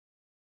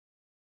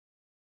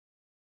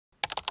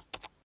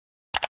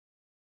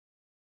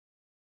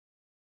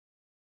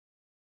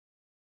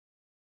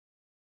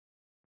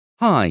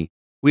Hi,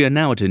 we are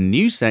now at a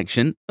new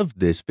section of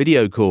this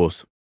video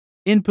course: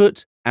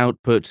 Input,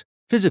 Output,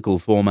 Physical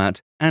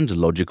Format, and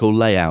Logical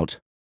Layout.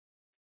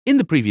 In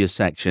the previous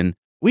section,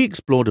 we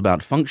explored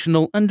about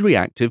functional and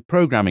reactive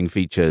programming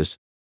features.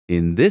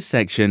 In this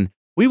section,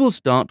 we will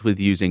start with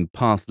using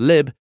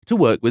pathlib to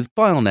work with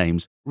file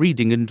names,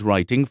 reading and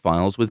writing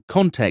files with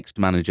context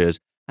managers,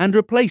 and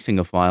replacing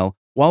a file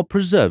while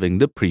preserving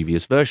the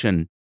previous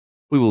version.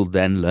 We will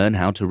then learn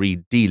how to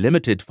read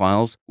delimited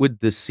files with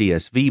the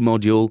CSV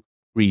module,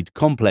 read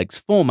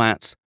complex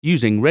formats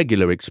using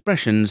regular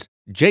expressions,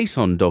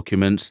 JSON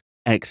documents,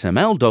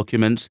 XML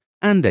documents,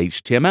 and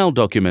HTML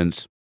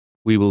documents.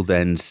 We will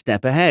then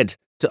step ahead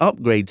to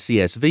upgrade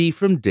CSV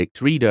from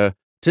dict reader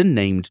to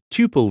named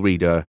tuple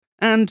reader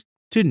and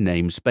to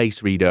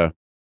namespace reader.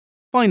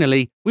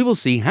 Finally, we will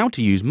see how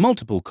to use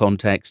multiple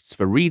contexts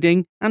for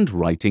reading and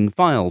writing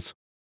files.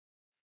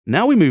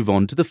 Now we move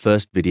on to the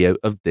first video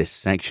of this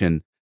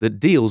section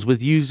that deals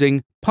with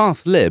using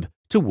pathlib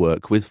to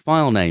work with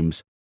file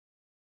names.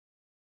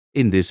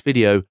 In this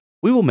video,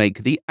 we will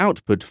make the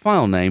output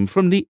file name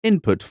from the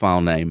input file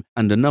name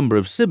and a number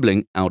of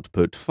sibling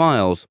output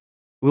files.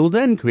 We'll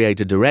then create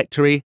a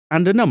directory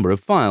and a number of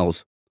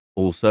files.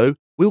 Also,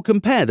 we'll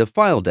compare the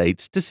file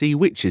dates to see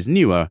which is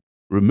newer,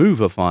 remove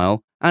a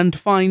file, and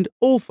find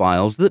all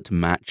files that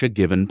match a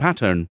given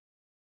pattern.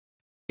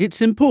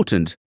 It's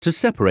important to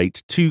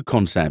separate two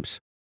concepts: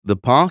 the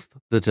path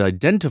that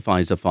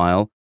identifies a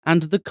file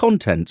and the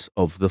contents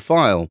of the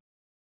file.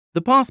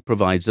 The path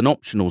provides an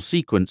optional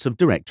sequence of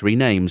directory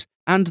names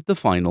and the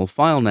final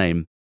file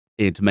name.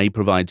 It may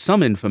provide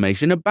some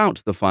information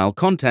about the file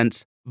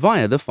contents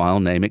via the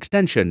file name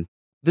extension.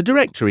 The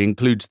directory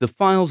includes the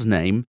file's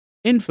name,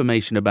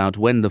 information about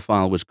when the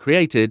file was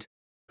created,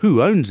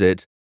 who owns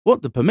it,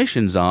 what the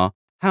permissions are,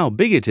 how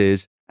big it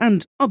is,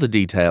 and other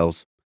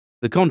details.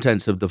 The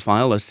contents of the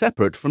file are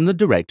separate from the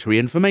directory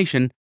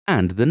information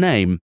and the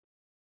name.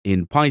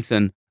 In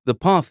Python, the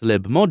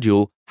pathlib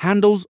module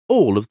handles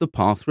all of the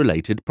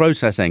path-related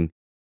processing.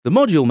 The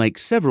module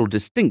makes several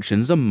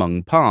distinctions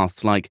among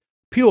paths, like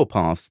pure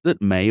paths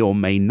that may or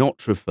may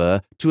not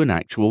refer to an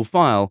actual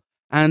file,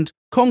 and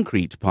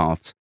concrete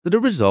paths that are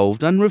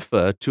resolved and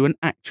refer to an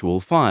actual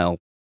file.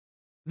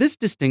 This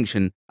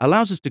distinction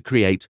allows us to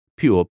create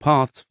pure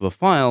paths for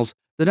files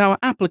that our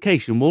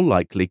application will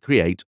likely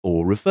create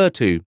or refer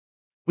to.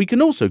 We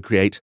can also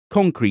create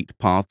concrete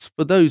paths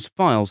for those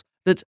files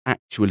that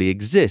actually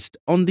exist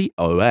on the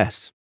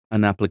OS.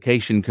 An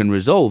application can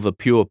resolve a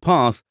pure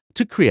path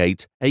to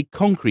create a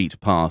concrete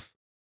path.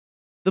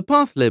 The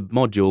pathlib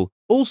module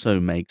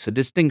also makes a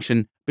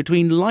distinction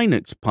between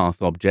Linux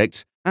path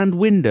objects and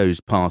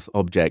Windows path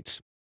objects.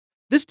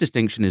 This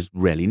distinction is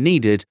rarely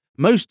needed.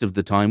 Most of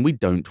the time we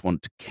don't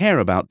want to care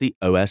about the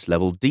OS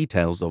level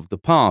details of the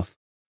path.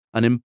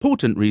 An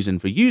important reason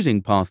for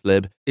using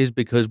pathlib is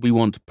because we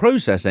want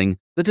processing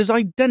that is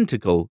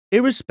identical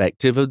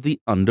irrespective of the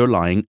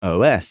underlying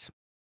OS.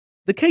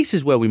 The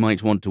cases where we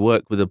might want to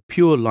work with a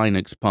pure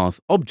Linux path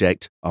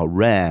object are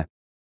rare.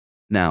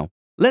 Now,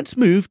 let's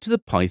move to the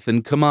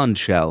Python command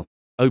shell.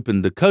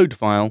 Open the code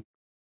file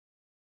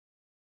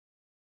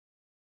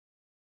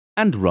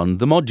and run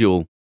the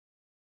module.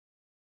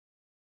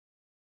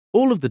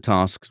 All of the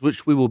tasks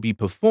which we will be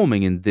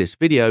performing in this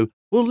video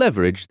will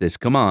leverage this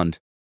command.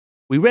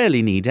 We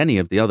rarely need any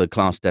of the other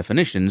class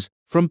definitions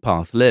from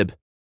pathlib.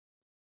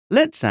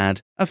 Let's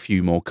add a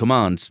few more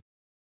commands.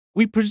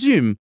 We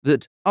presume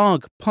that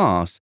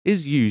argparse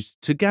is used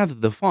to gather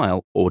the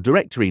file or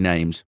directory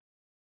names.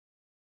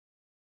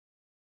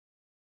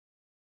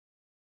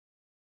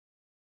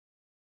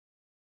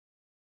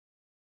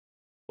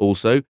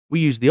 Also,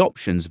 we use the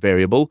options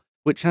variable,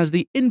 which has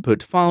the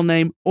input file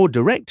name or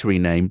directory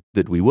name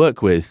that we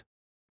work with.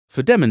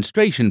 For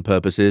demonstration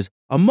purposes,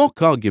 a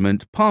mock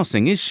argument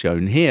passing is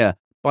shown here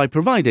by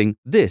providing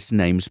this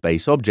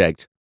namespace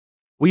object.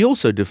 We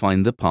also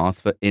define the path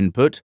for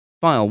input,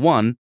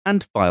 file1,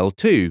 and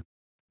file2.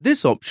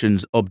 This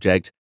options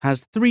object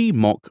has three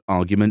mock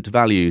argument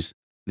values.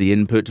 The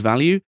input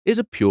value is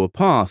a pure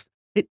path.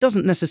 It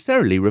doesn't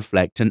necessarily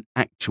reflect an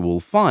actual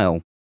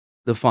file.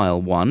 The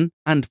file1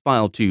 and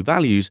file2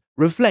 values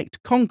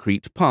reflect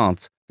concrete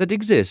paths that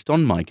exist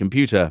on my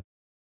computer.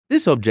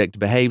 This object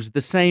behaves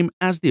the same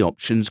as the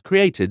options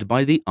created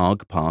by the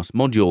argparse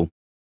module.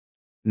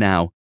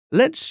 Now,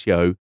 let's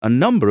show a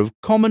number of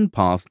common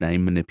path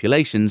name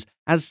manipulations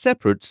as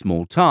separate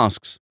small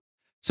tasks.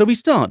 So we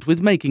start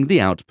with making the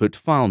output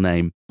file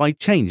name by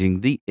changing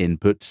the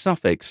input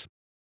suffix.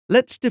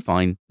 Let's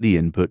define the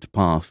input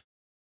path.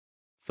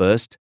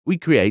 First, we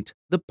create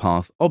the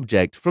path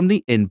object from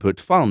the input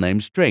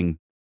filename string.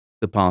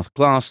 The path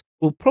class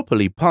will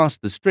properly pass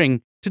the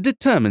string to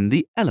determine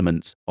the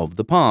elements of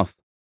the path.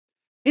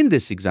 In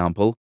this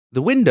example,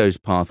 the Windows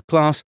path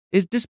class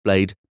is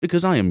displayed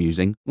because I am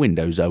using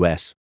Windows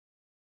OS.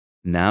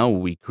 Now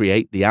we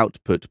create the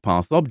output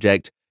path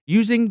object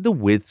using the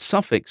with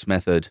suffix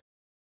method.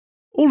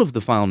 All of the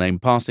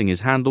filename passing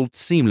is handled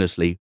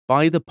seamlessly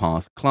by the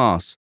path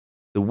class.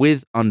 The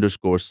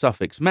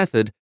with_suffix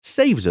method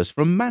saves us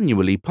from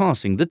manually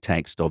passing the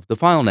text of the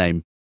file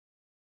name.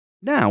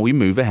 Now we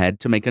move ahead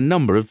to make a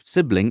number of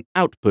sibling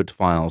output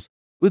files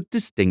with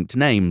distinct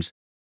names.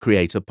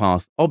 Create a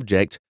path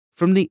object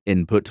from the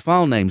input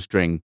filename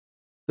string.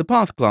 The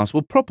path class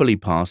will properly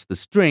pass the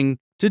string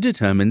to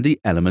determine the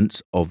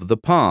elements of the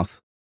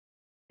path.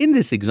 In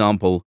this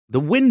example, the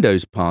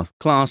Windows path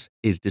class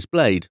is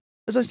displayed.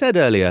 As I said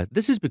earlier,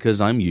 this is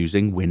because I'm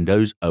using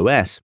Windows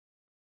OS.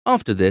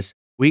 After this,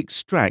 we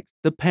extract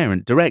the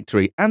parent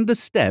directory and the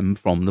stem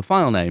from the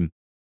file name.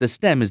 The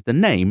stem is the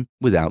name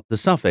without the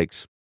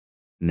suffix.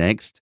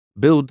 Next,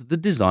 build the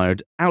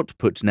desired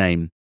output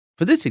name.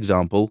 For this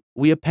example,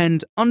 we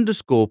append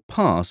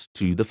 _pass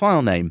to the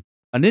file name.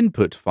 An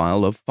input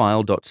file of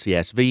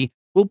file.csv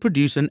will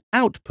produce an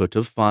output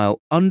of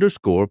file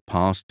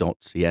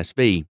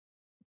 _pass.csv.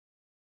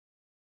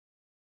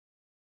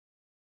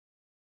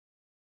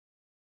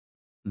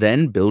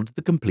 Then build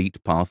the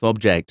complete path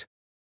object.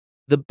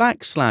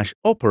 The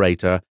 /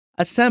 operator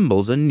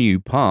assembles a new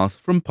path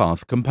from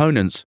path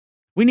components.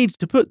 We need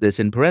to put this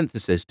in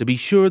parentheses to be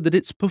sure that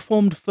it's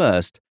performed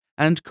first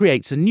and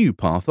creates a new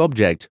path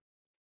object.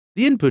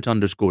 The input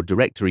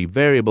 _directory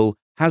variable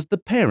has the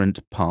parent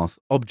path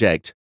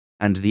object,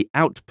 and the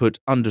output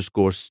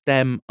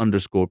 _stem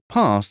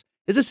 _pass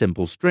is a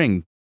simple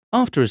string.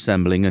 After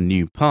assembling a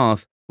new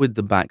path with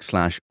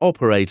the /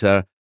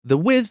 operator, the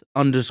with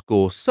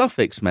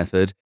 _suffix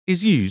method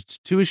is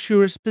used to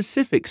assure a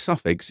specific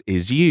suffix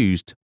is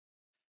used.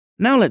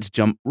 Now let's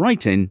jump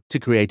right in to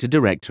create a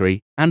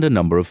directory and a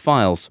number of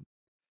files.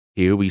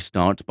 Here we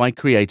start by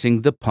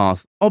creating the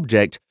path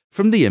object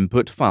from the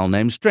input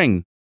filename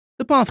string.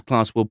 The path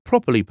class will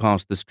properly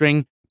pass the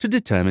string to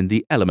determine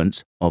the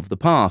elements of the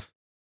path.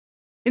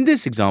 In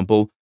this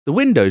example, the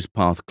Windows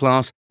path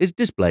class is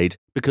displayed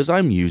because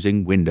I'm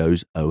using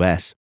Windows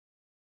OS.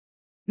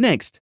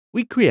 Next,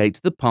 we create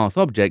the path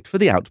object for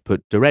the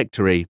output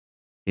directory.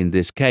 In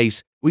this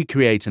case, we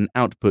create an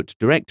output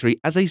directory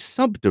as a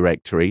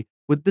subdirectory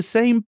with the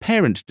same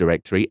parent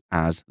directory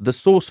as the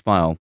source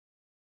file.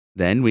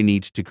 Then we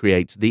need to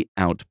create the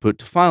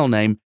output file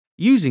name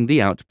using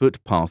the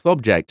output path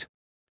object.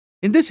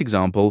 In this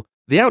example,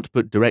 the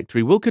output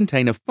directory will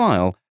contain a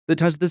file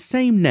that has the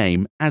same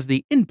name as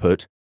the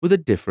input with a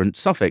different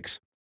suffix,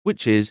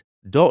 which is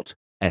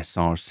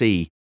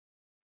 .src.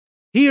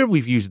 Here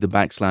we've used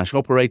the /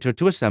 operator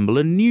to assemble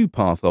a new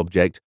path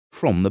object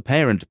from the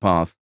parent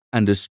path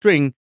and a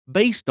string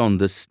based on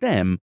the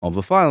stem of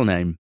a file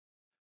name.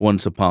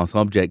 Once a path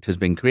object has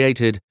been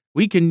created,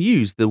 we can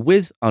use the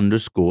with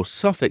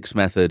 _suffix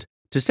method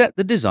to set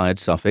the desired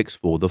suffix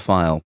for the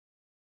file.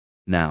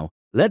 Now,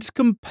 let's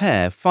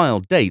compare file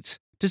dates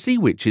to see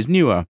which is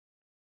newer.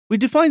 We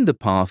define the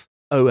path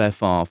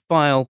ofr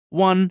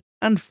file1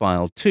 and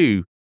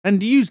file2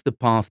 and use the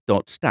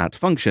path.stat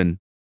function.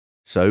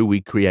 So we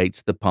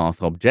create the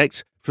path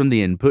object from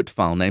the input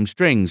filename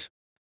strings.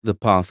 The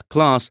path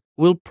class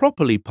will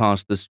properly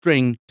pass the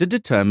string to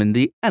determine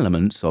the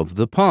elements of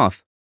the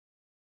path.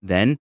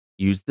 Then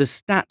use the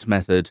stat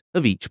method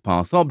of each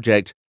path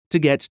object to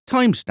get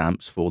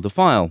timestamps for the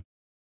file.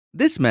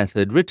 This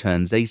method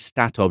returns a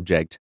stat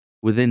object.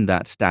 Within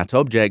that stat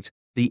object,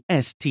 the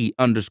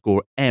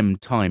st_m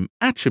time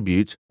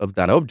attribute of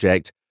that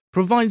object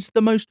provides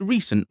the most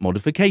recent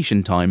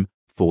modification time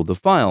for the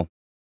file.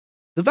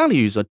 The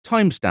values are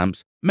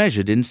timestamps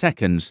measured in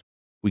seconds.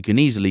 We can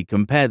easily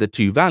compare the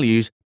two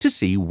values to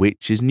see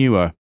which is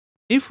newer.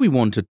 If we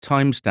want a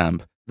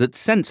timestamp that's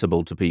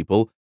sensible to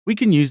people, we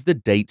can use the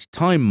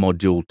datetime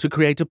module to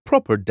create a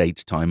proper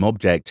datetime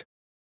object.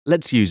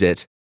 Let's use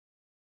it.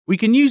 We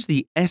can use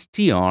the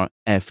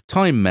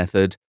strftime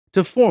method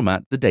to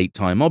format the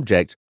datetime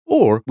object,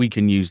 or we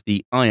can use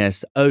the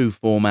ISO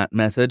format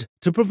method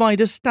to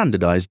provide a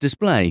standardized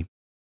display.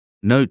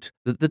 Note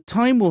that the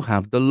time will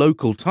have the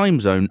local time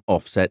zone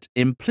offset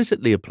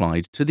implicitly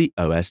applied to the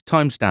OS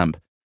timestamp.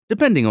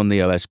 Depending on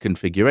the OS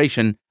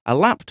configuration, a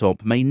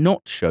laptop may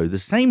not show the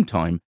same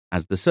time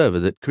as the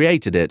server that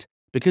created it,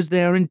 because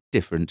they are in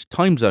different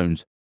time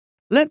zones.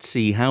 Let's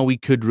see how we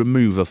could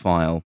remove a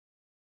file.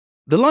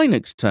 The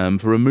Linux term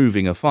for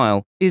removing a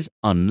file is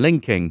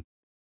unlinking.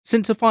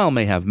 Since a file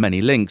may have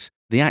many links,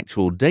 the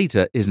actual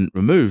data isn't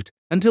removed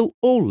until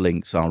all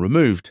links are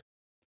removed.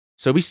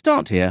 So we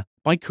start here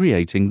by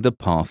creating the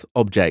path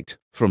object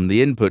from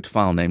the input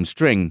filename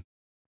string.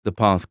 The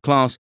path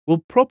class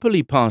will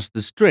properly pass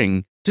the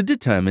string to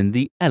determine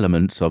the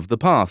elements of the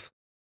path.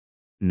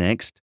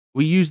 Next,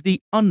 we use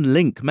the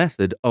unlink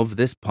method of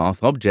this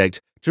path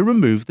object to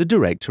remove the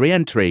directory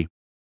entry.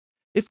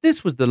 If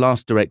this was the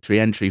last directory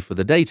entry for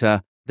the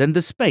data, then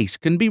the space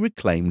can be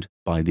reclaimed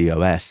by the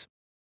OS.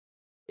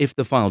 If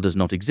the file does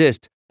not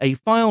exist, a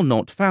file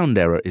not found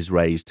error is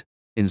raised.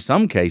 In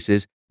some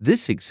cases,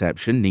 this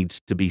exception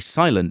needs to be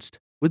silenced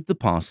with the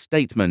pass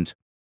statement.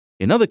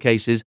 In other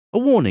cases, a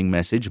warning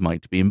message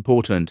might be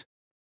important.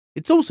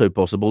 It's also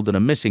possible that a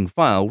missing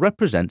file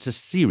represents a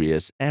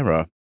serious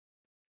error.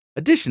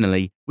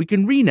 Additionally, we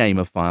can rename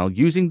a file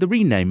using the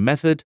rename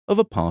method of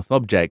a path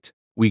object.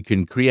 We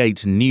can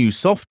create new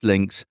soft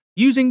links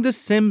using the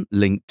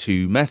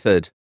symlink2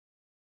 method.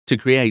 To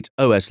create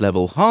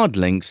OS-level hard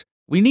links,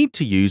 we need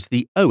to use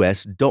the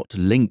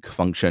os.link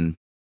function.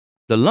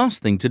 The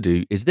last thing to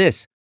do is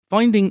this,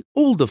 finding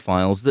all the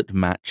files that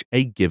match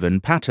a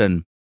given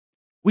pattern.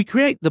 We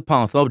create the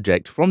path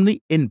object from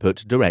the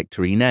input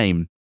directory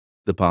name.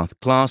 The path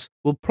class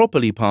will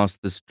properly pass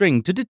the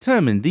string to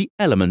determine the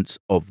elements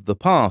of the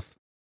path.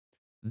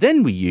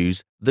 Then we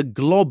use the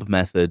glob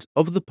method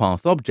of the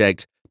path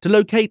object to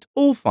locate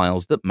all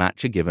files that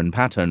match a given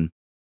pattern.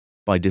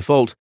 By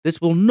default, this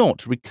will not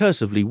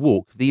recursively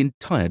walk the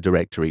entire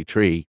directory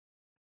tree.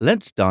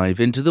 Let's dive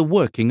into the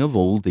working of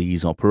all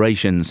these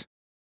operations.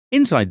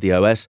 Inside the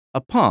OS,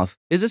 a path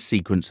is a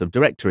sequence of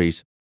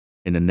directories.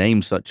 In a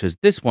name such as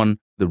this one,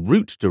 the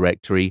root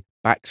directory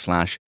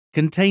 /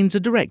 contains a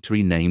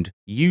directory named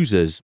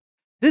users.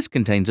 This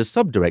contains a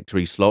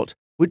subdirectory slot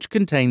which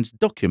contains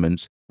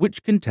documents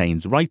which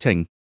contains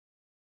writing.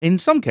 In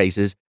some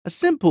cases, a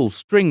simple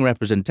string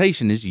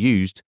representation is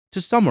used to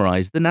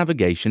summarize the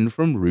navigation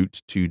from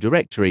root to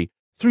directory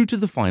through to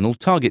the final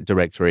target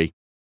directory.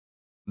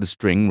 The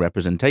string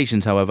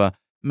representations, however,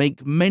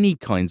 make many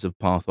kinds of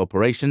path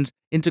operations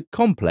into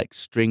complex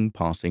string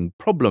parsing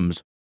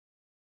problems.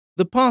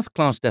 The path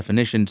class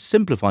definition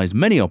simplifies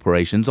many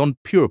operations on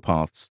pure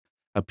paths.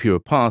 A pure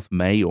path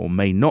may or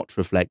may not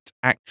reflect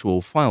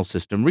actual file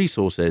system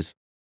resources.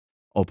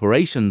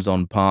 Operations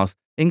on path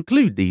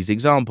include these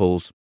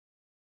examples.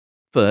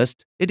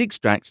 First, it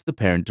extracts the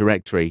parent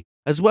directory,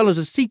 as well as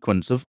a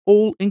sequence of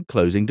all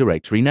enclosing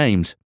directory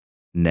names.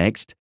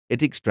 Next,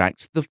 it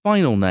extracts the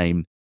final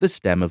name, the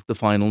stem of the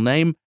final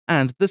name,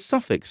 and the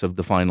suffix of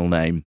the final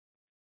name.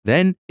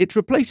 Then, it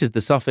replaces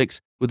the suffix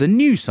with a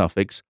new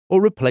suffix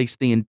or replace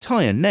the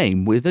entire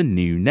name with a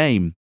new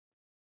name.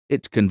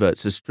 It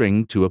converts a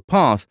string to a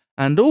path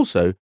and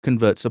also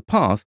converts a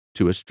path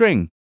to a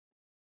string.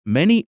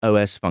 Many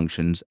OS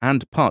functions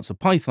and parts of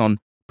Python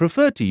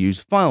prefer to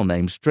use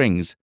filename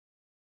strings.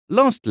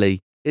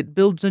 Lastly, it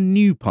builds a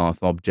new path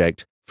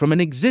object from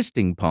an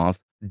existing path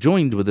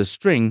joined with a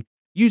string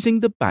using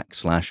the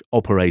 /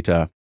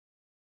 operator.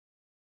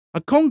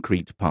 A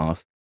concrete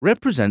path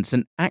represents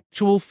an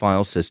actual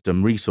file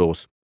system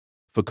resource.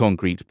 For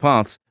concrete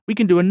paths, we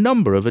can do a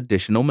number of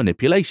additional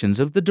manipulations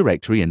of the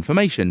directory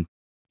information.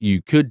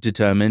 You could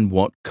determine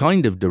what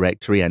kind of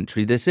directory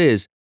entry this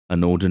is: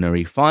 an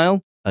ordinary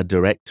file, a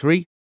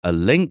directory, a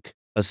link,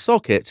 a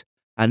socket,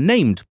 a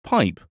named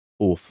pipe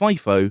or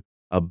FIFO,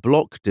 a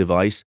block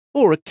device,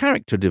 or a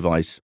character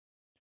device.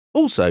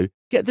 Also,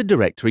 get the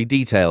directory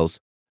details.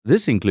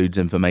 This includes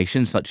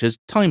information such as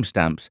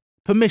timestamps,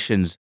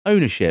 permissions,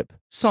 ownership,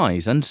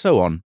 size, and so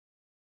on.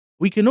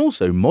 We can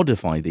also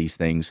modify these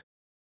things.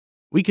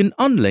 We can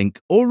unlink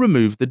or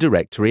remove the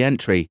directory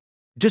entry.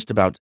 Just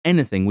about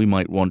anything we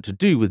might want to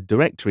do with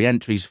directory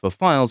entries for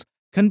files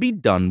can be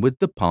done with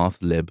the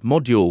pathlib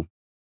module.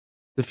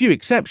 The few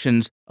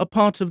exceptions are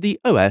part of the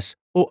OS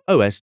or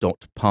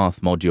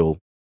os.path module.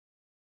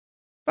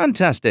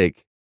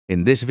 Fantastic!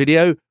 In this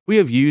video, we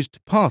have used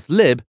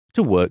pathlib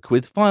to work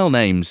with file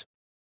names.